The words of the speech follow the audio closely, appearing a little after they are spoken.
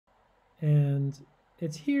And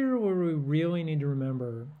it's here where we really need to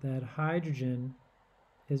remember that hydrogen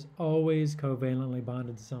is always covalently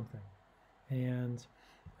bonded to something. And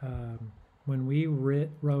when we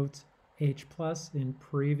wrote H plus in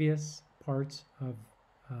previous parts of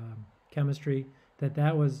chemistry,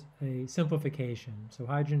 that was a simplification. So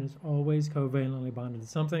hydrogen is always covalently bonded to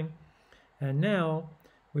something. And now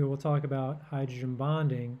we will talk about hydrogen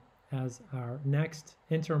bonding as our next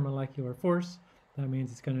intermolecular force. That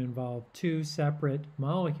means it's going to involve two separate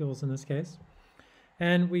molecules in this case.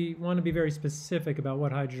 And we want to be very specific about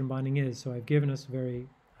what hydrogen bonding is. So I've given us very,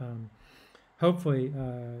 hopefully,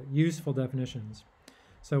 useful definitions.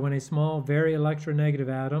 So when a small, very electronegative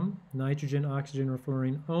atom, nitrogen, oxygen, or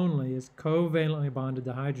fluorine only, is covalently bonded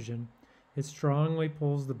to hydrogen, it strongly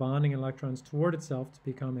pulls the bonding electrons toward itself to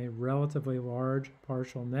become a relatively large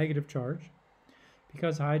partial negative charge.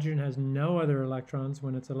 Because hydrogen has no other electrons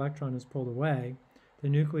when its electron is pulled away, the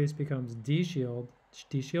nucleus becomes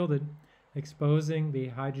deshielded, exposing the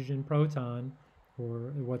hydrogen proton,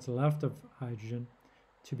 or what's left of hydrogen,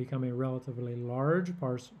 to become a relatively large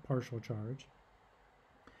partial charge.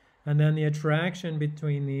 And then the attraction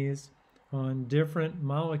between these on different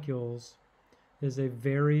molecules is a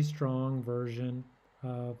very strong version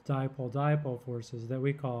of dipole-dipole forces that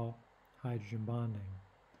we call hydrogen bonding.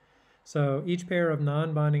 So each pair of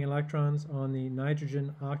non-bonding electrons on the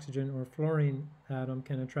nitrogen, oxygen, or fluorine atom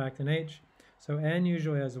can attract an H. So N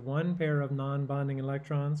usually has one pair of non-bonding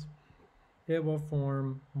electrons. It will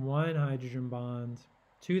form one hydrogen bond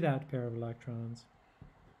to that pair of electrons.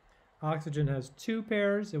 Oxygen has two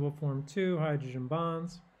pairs. It will form two hydrogen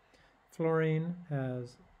bonds. Fluorine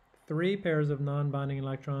has three pairs of non-bonding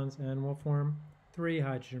electrons and will form three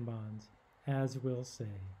hydrogen bonds, as we'll see.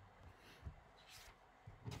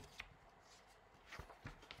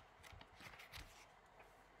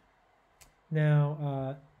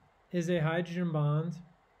 Now, is a hydrogen bond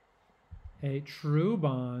a true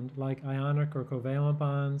bond like ionic or covalent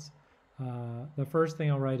bonds? The first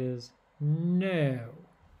thing I'll write is no,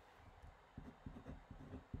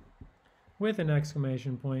 with an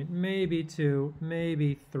exclamation point, maybe two,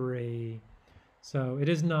 maybe three. So it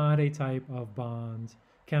is not a type of bond.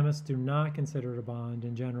 Chemists do not consider it a bond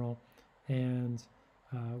in general, and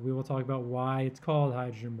we will talk about why it's called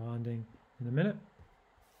hydrogen bonding in a minute.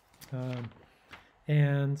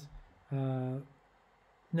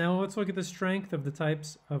 Now let's look at the strength of the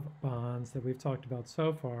types of bonds that we've talked about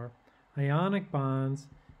so far. Ionic bonds,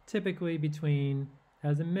 typically between,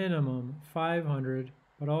 as a minimum, 500,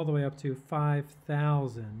 but all the way up to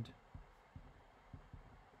 5,000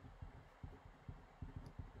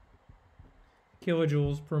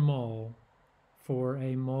 kilojoules per mole for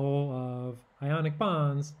a mole of ionic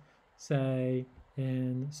bonds, say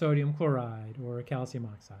in sodium chloride or calcium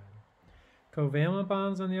oxide. Covalent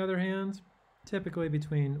bonds, on the other hand, typically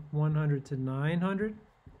between 100 to 900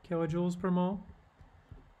 kilojoules per mole.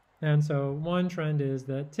 And so one trend is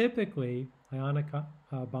that typically ionic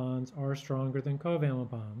bonds are stronger than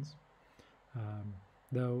covalent bonds,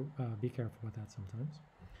 though be careful with that sometimes.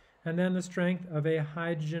 And then the strength of a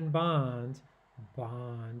hydrogen bond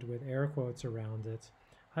with air quotes around it,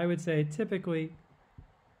 I would say typically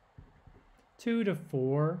 2 to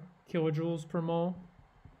 4 kilojoules per mole.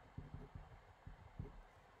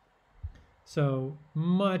 So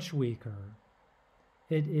much weaker.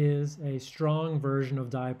 It is a strong version of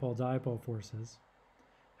dipole-dipole forces.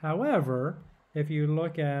 However, if you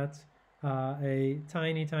look at a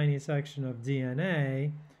tiny, tiny section of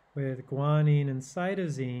DNA with guanine and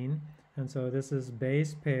cytosine, and so this is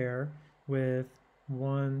base pair with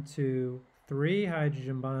 1, 2, 3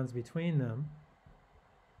 hydrogen bonds between them,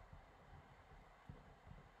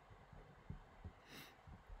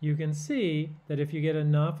 you can see that if you get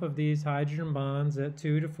enough of these hydrogen bonds at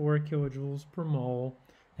 2 to 4 kilojoules per mole,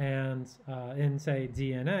 and in, say,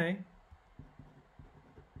 DNA,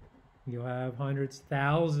 you'll have hundreds,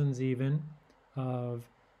 thousands even, of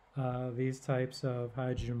these types of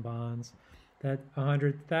hydrogen bonds. That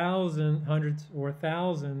hundreds or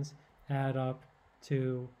thousands add up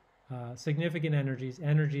to significant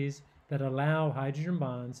energies that allow hydrogen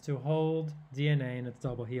bonds to hold DNA in its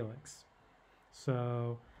double helix.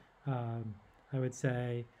 So I would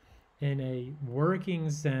say, in a working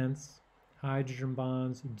sense, hydrogen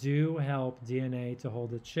bonds do help DNA to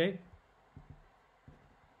hold its shape.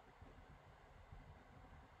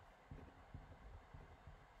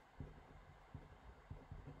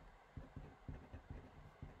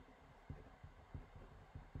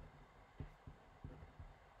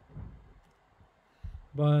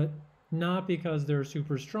 But not because they're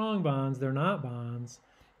super strong bonds, they're not bonds.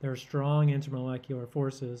 They're strong intermolecular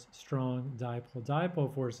forces, strong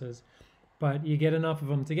dipole-dipole forces, but you get enough of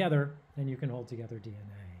them together and you can hold together DNA.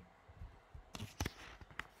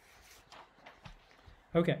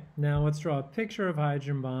 Okay, now let's draw a picture of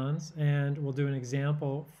hydrogen bonds, and we'll do an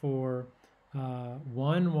example for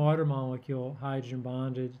one water molecule hydrogen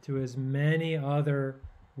bonded to as many other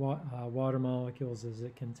water molecules as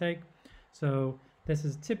it can take. So this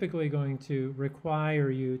is typically going to require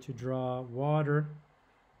you to draw water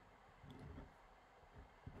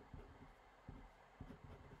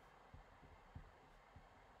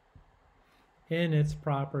in its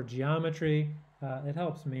proper geometry. It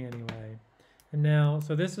helps me anyway. And now,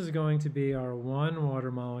 so this is going to be our one water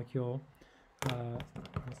molecule.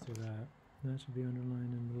 Let's do that. That should be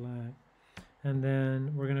underlined in black. And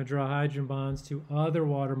then we're going to draw hydrogen bonds to other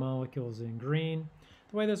water molecules in green.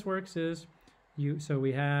 The way this works is, so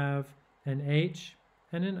we have an H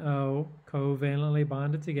and an O covalently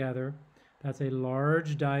bonded together. That's a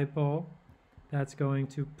large dipole that's going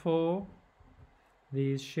to pull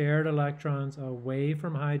these shared electrons away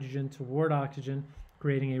from hydrogen toward oxygen,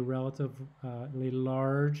 creating a relatively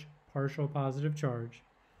large partial positive charge.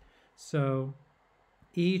 So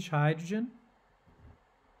each hydrogen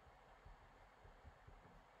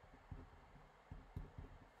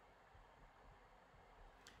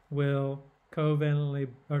will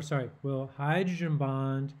will hydrogen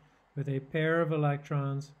bond with a pair of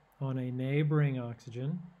electrons on a neighboring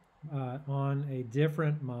oxygen on a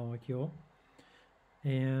different molecule,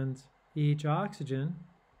 and each oxygen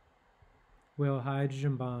will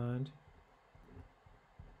hydrogen bond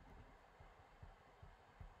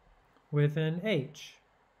with an H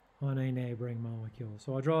on a neighboring molecule.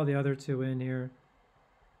 So I'll draw the other two in here.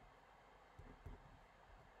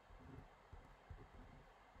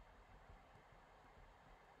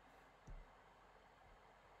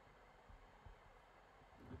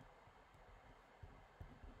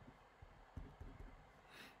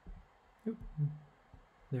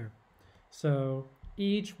 There. So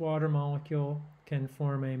each water molecule can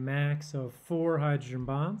form a max of 4 hydrogen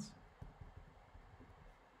bonds.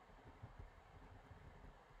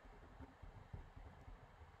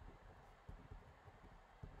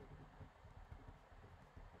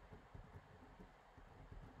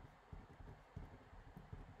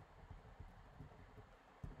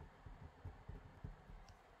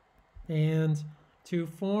 And to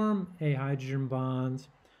form a hydrogen bond,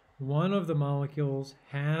 one of the molecules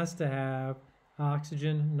has to have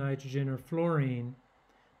oxygen, nitrogen, or fluorine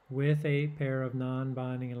with a pair of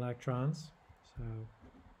non-bonding electrons. So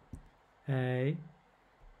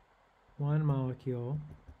one molecule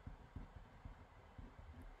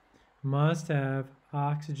must have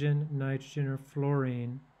oxygen, nitrogen, or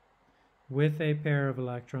fluorine with a pair of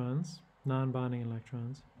electrons, non-bonding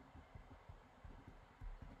electrons.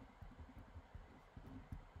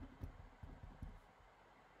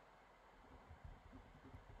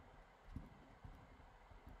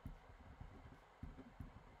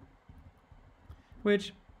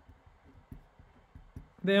 Which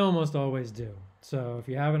they almost always do. So if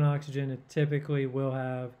you have an oxygen, it typically will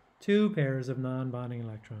have 2 pairs of non-bonding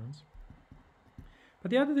electrons.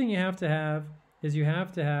 But the other thing you have to have is you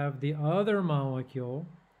have to have the other molecule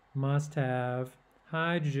must have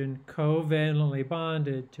hydrogen covalently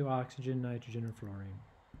bonded to oxygen, nitrogen, or fluorine.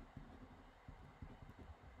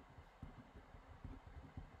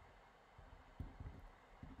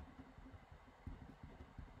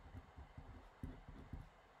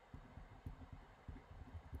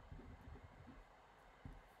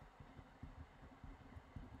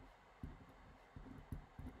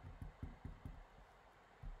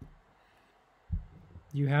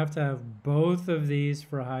 You have to have both of these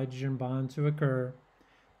for a hydrogen bond to occur,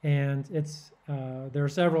 and there are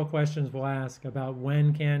several questions we'll ask about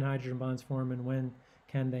when can hydrogen bonds form and when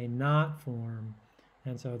can they not form,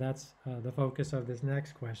 and so that's the focus of this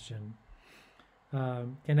next question.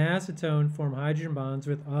 Can acetone form hydrogen bonds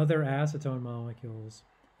with other acetone molecules?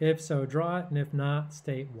 If so, draw it, and if not,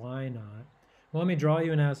 state why not. Well, let me draw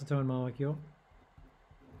you an acetone molecule.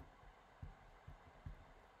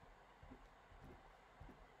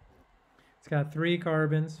 It's got 3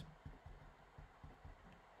 carbons.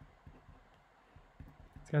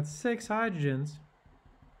 It's got 6 hydrogens,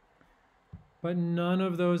 but none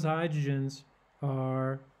of those hydrogens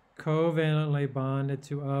are covalently bonded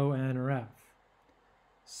to O, N, or F.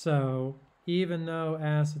 So even though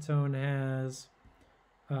acetone has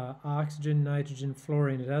oxygen, nitrogen,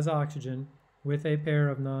 fluorine, it has oxygen with a pair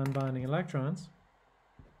of non-bonding electrons.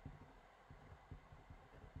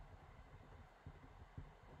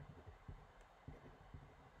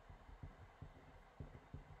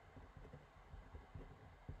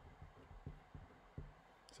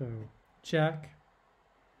 So check.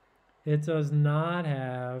 It does not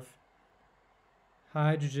have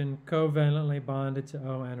hydrogen covalently bonded to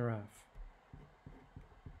O, N, or F.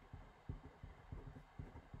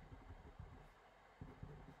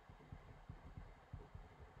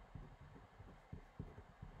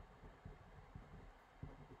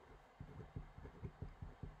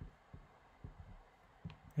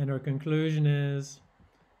 And our conclusion is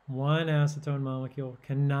one acetone molecule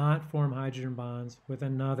cannot form hydrogen bonds with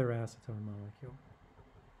another acetone molecule.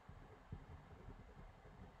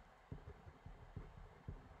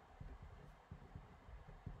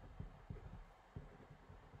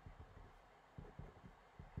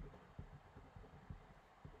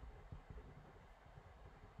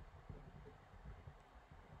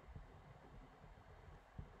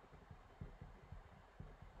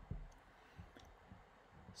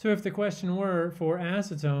 So if the question were, for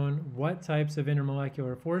acetone, what types of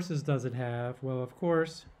intermolecular forces does it have? Well, of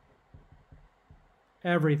course,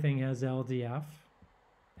 everything has LDF.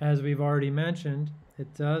 As we've already mentioned,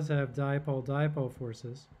 it does have dipole-dipole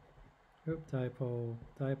forces.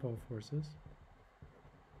 Dipole-dipole forces.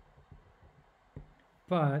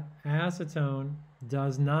 But acetone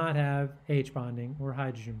does not have H bonding or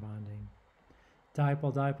hydrogen bonding.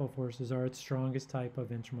 Dipole-dipole forces are its strongest type of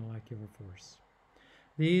intermolecular force.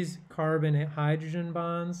 These carbon-hydrogen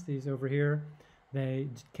bonds, these over here, they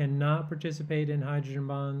cannot participate in hydrogen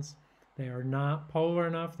bonds. They are not polar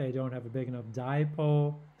enough. They don't have a big enough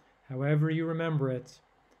dipole. However you remember it,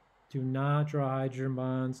 do not draw hydrogen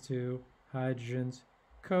bonds to hydrogens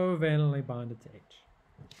covalently bonded to H.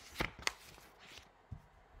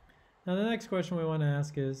 Now the next question we want to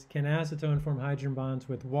ask is, can acetone form hydrogen bonds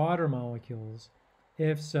with water molecules?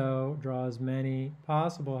 If so, draw as many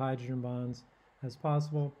possible hydrogen bonds as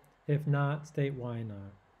possible. If not, state why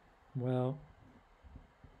not. Well,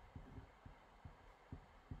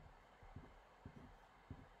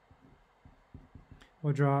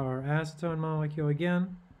 we'll draw our acetone molecule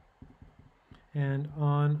again, and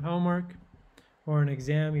on homework or an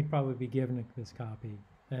exam you'd probably be given this copy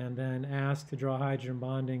and then asked to draw hydrogen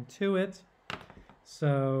bonding to it.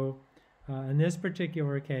 So in this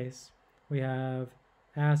particular case we have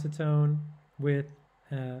acetone with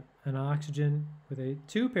an oxygen with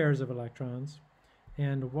two pairs of electrons,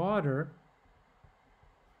 and water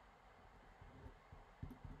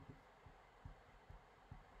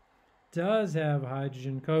does have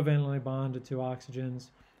hydrogen covalently bonded to oxygens.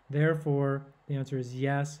 Therefore, the answer is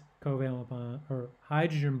yes, covalent bond or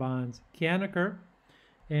hydrogen bonds can occur.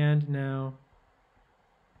 And now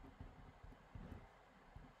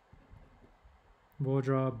we'll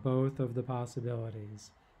draw both of the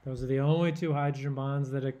possibilities. Those are the only two hydrogen bonds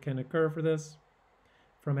that can occur for this,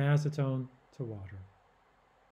 from acetone to water.